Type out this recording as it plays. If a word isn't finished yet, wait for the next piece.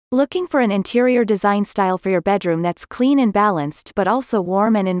Looking for an interior design style for your bedroom that's clean and balanced but also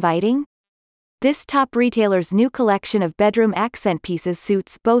warm and inviting? This top retailer's new collection of bedroom accent pieces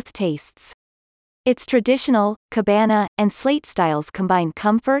suits both tastes. Its traditional, cabana, and slate styles combine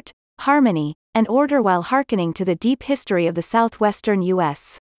comfort, harmony, and order while hearkening to the deep history of the southwestern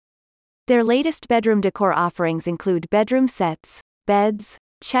U.S. Their latest bedroom decor offerings include bedroom sets, beds,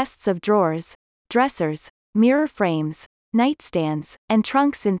 chests of drawers, dressers, mirror frames, nightstands, and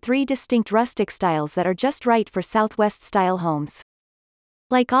trunks in 3 distinct rustic styles that are just right for Southwest-style homes.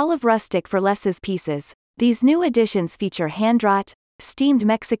 Like all of Rustic for Less's pieces, these new additions feature hand-wrought, steamed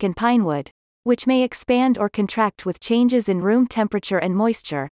Mexican pine wood, which may expand or contract with changes in room temperature and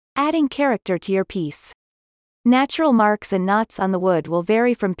moisture, adding character to your piece. Natural marks and knots on the wood will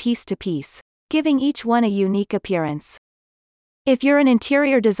vary from piece to piece, giving each one a unique appearance. If you're an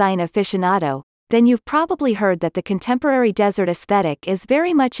interior design aficionado, then you've probably heard that the contemporary desert aesthetic is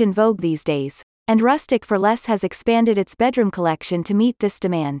very much in vogue these days, and Rustic for Less has expanded its bedroom collection to meet this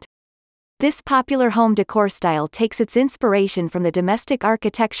demand. This popular home decor style takes its inspiration from the domestic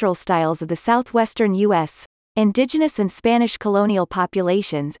architectural styles of the southwestern U.S., indigenous and Spanish colonial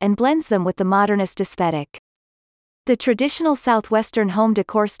populations, and blends them with the modernist aesthetic. The traditional southwestern home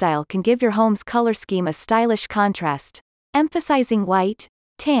decor style can give your home's color scheme a stylish contrast, emphasizing white,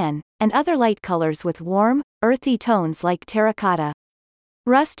 tan, and other light colors with warm, earthy tones like terracotta.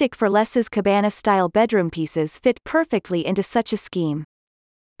 Rustic for Less's cabana-style bedroom pieces fit perfectly into such a scheme.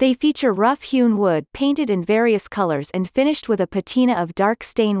 They feature rough-hewn wood painted in various colors and finished with a patina of dark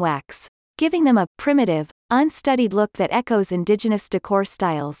stain wax, giving them a primitive, unstudied look that echoes indigenous decor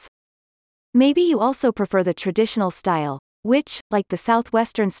styles. Maybe you also prefer the traditional style, which, like the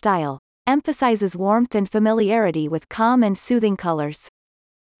southwestern style, emphasizes warmth and familiarity with calm and soothing colors.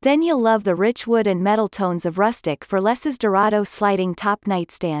 Then you'll love the rich wood and metal tones of Rustic for Less's Dorado sliding top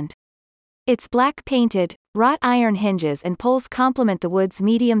nightstand. Its black painted, wrought iron hinges and pulls complement the wood's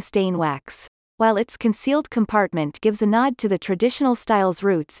medium stain wax, while its concealed compartment gives a nod to the traditional style's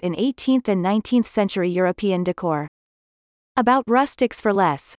roots in 18th and 19th century European decor. About Rustics for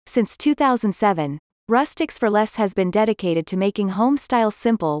Less, since 2007, Rustics for Less has been dedicated to making home style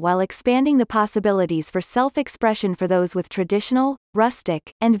simple while expanding the possibilities for self-expression for those with traditional,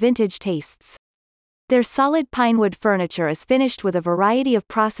 rustic, and vintage tastes. Their solid pinewood furniture is finished with a variety of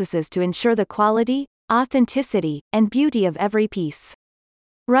processes to ensure the quality, authenticity, and beauty of every piece.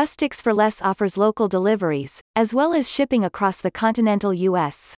 Rustics for Less offers local deliveries, as well as shipping across the continental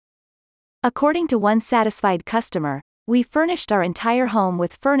U.S. According to one satisfied customer, "We furnished our entire home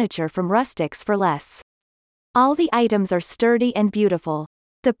with furniture from Rustics for Less. All the items are sturdy and beautiful.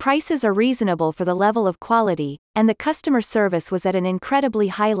 The prices are reasonable for the level of quality, and the customer service was at an incredibly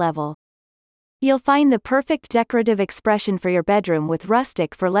high level." You'll find the perfect decorative expression for your bedroom with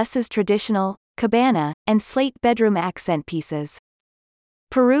Rustic for Less's traditional, cabana, and slate bedroom accent pieces.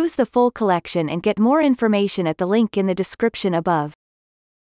 Peruse the full collection and get more information at the link in the description above.